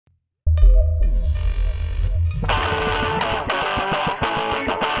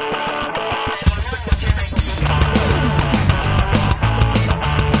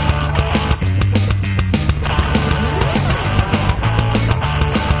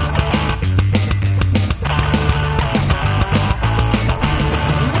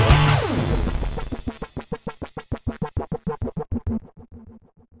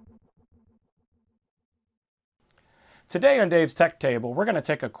Today on Dave's Tech Table, we're going to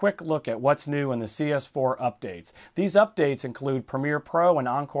take a quick look at what's new in the CS4 updates. These updates include Premiere Pro and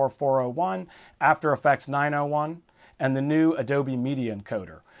Encore 401, After Effects 901, and the new Adobe Media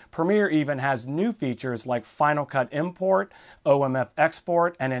Encoder. Premiere even has new features like Final Cut Import, OMF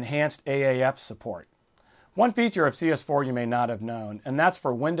Export, and enhanced Aaf Support. One feature of CS4 you may not have known, and that's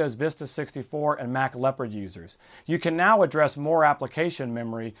for Windows Vista 64 and Mac Leopard users. You can now address more application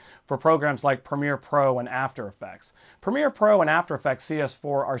memory for programs like Premiere Pro and After Effects. Premiere Pro and After Effects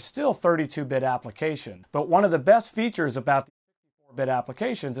CS4 are still 32-bit applications, but one of the best features about the 64-bit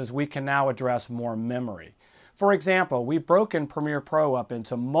applications is we can now address more memory. For example, we've broken Premiere Pro up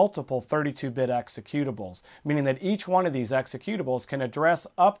into multiple 32-bit executables, meaning that each one of these executables can address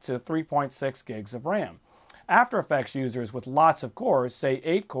up to 3.6 gigs of RAM. After Effects users with lots of cores, say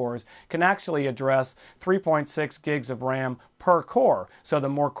 8 cores, can actually address 3.6 gigs of RAM per core. So the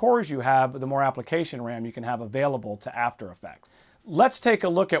more cores you have, the more application RAM you can have available to After Effects. Let's take a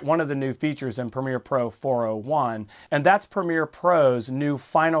look at one of the new features in Premiere Pro 401, and that's Premiere Pro's new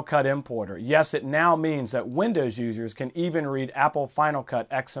Final Cut Importer. Yes, it now means that Windows users can even read Apple Final Cut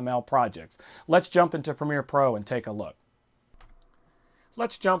XML projects. Let's jump into Premiere Pro and take a look.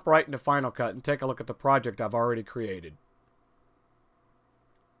 Let's jump right into Final Cut and take a look at the project I've already created.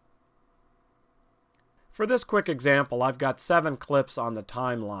 For this quick example, I've got 7 clips on the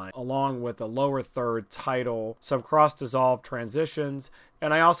timeline, along with a lower third title, some cross-dissolve transitions,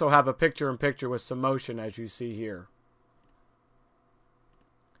 and I also have a picture-in-picture with some motion, as you see here.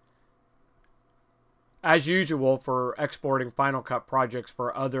 As usual, for exporting Final Cut projects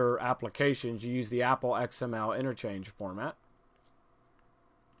for other applications, you use the Apple XML interchange format.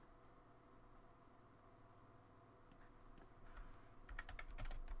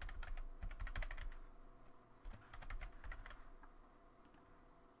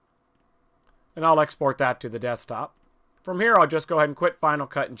 And I'll export that to the desktop. From here, I'll just go ahead and quit Final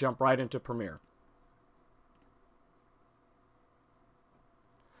Cut and jump right into Premiere.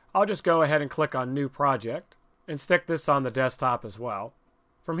 I'll just go ahead and click on New Project and stick this on the desktop as well.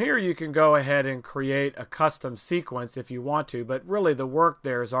 From here, you can go ahead and create a custom sequence if you want to, but really the work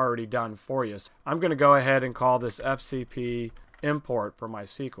there is already done for you. So I'm going to go ahead and call this FCP import for my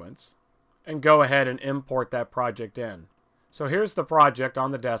sequence and go ahead and import that project in. So here's the project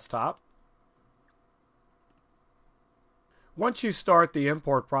on the desktop. Once you start the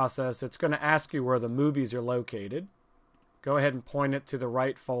import process, it's going to ask you where the movies are located. Go ahead and point it to the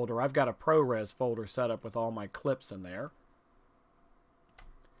right folder. I've got a ProRes folder set up with all my clips in there.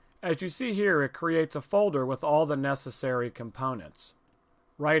 As you see here, it creates a folder with all the necessary components.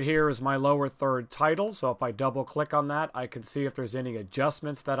 Right here is my lower third title, so if I double click on that, I can see if there's any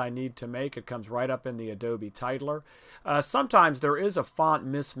adjustments that I need to make. It comes right up in the Adobe titler. Sometimes there is a font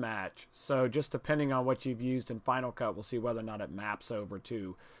mismatch, so just depending on what you've used in Final Cut, we'll see whether or not it maps over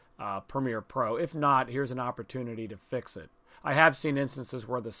to Premiere Pro. If not, here's an opportunity to fix it. I have seen instances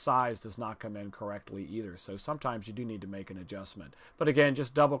where the size does not come in correctly either, so sometimes you do need to make an adjustment. But again,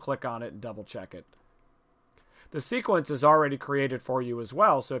 just double click on it and double check it. The sequence is already created for you as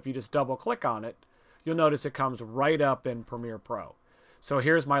well, so if you just double click on it, you'll notice it comes right up in Premiere Pro. So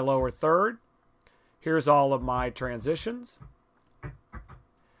here's my lower third. Here's all of my transitions.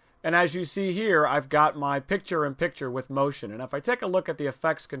 And as you see here, I've got my picture-in-picture with motion. And if I take a look at the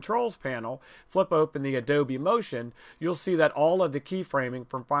Effects Controls panel, flip open the Adobe Motion, you'll see that all of the keyframing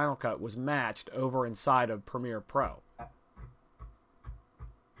from Final Cut was matched over inside of Premiere Pro.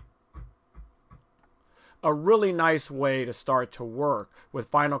 A really nice way to start to work with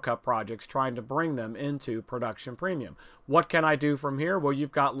Final Cut projects, trying to bring them into Production Premium. What can I do from here? Well,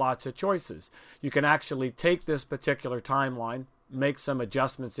 you've got lots of choices. You can actually take this particular timeline, make some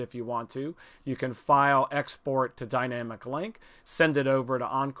adjustments if you want to. You can file, export to dynamic link, send it over to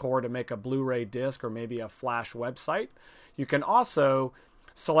Encore to make a Blu-ray disc or maybe a Flash website. You can also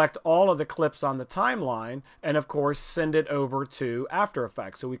select all of the clips on the timeline and of course send it over to After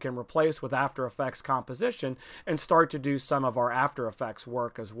Effects, so we can replace with After Effects composition and start to do some of our After Effects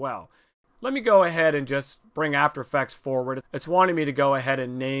work as well. Let me go ahead and just bring After Effects forward. It's wanting me to go ahead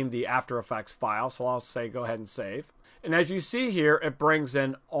and name the After Effects file, so I'll say go ahead and save. And as you see here, it brings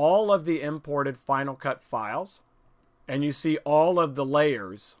in all of the imported Final Cut files, and you see all of the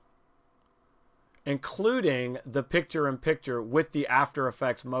layers, including the picture-in-picture with the After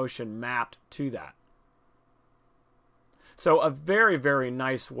Effects motion mapped to that. So a very, very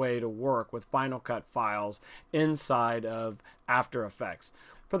nice way to work with Final Cut files inside of After Effects.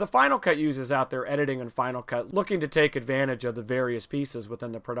 For the Final Cut users out there editing in Final Cut looking to take advantage of the various pieces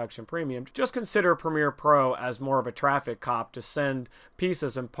within the Production Premium, just consider Premiere Pro as more of a traffic cop to send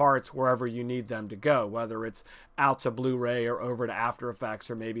pieces and parts wherever you need them to go, whether it's out to Blu-ray or over to After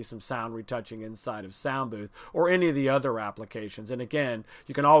Effects or maybe some sound retouching inside of Sound Booth or any of the other applications. And again,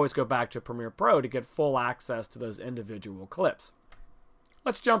 you can always go back to Premiere Pro to get full access to those individual clips.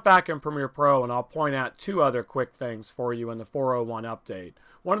 Let's jump back in Premiere Pro and I'll point out two other quick things for you in the 401 update.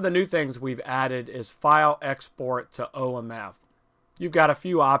 One of the new things we've added is file export to OMF. You've got a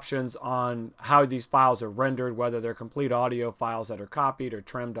few options on how these files are rendered, whether they're complete audio files that are copied or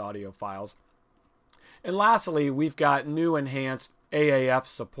trimmed audio files. And lastly, we've got new enhanced Aaf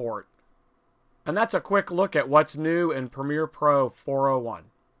support. And that's a quick look at what's new in Premiere Pro 401.